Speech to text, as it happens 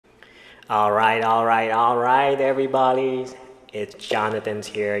All right, everybody. It's Jonathan's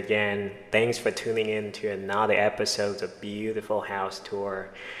here again. Thanks for tuning in to another episode of Beautiful House Tour.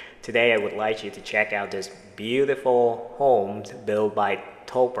 Today, I would like you to check out this beautiful home built by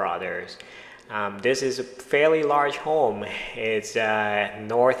Toll Brothers. This is a fairly large home. It's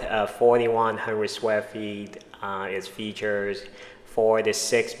north of 4,100 square feet. It features 4 to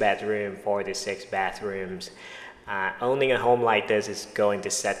 6 bedroom, 4 to 6 bathrooms. Owning a home like this is going to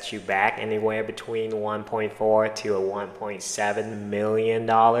set you back anywhere between $1.4 to $1.7 million.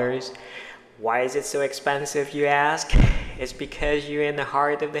 Why is it so expensive, you ask? It's because you're in the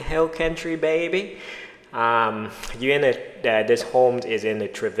heart of the hill country, baby. This home is in the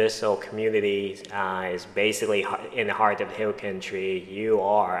Travisso community. It's basically in the heart of the hill country. You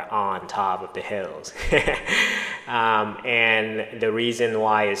are on top of the hills. And the reason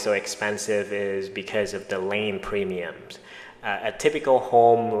why it's so expensive is because of the land premiums. A typical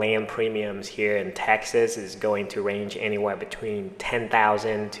home land premiums here in Texas is going to range anywhere between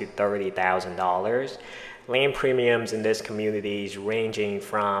 $10,000 to $30,000. Land premiums in this community is ranging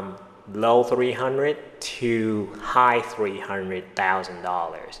from low $300,000 to high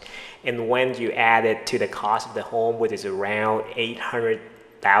 $300,000. And when you add it to the cost of the home, which is around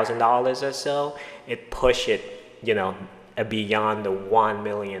 $800,000 or so, it pushes it, beyond the $1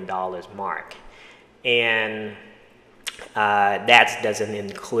 million mark. And that doesn't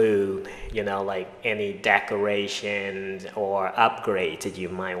include, like any decorations or upgrades that you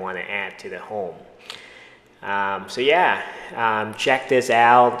might want to add to the home. Check this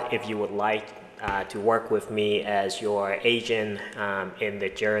out if you would like to work with me as your agent in the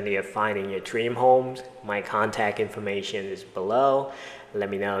journey of finding your dream homes. My contact information is below.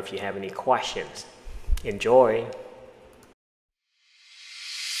 Let me know if you have any questions. Enjoy.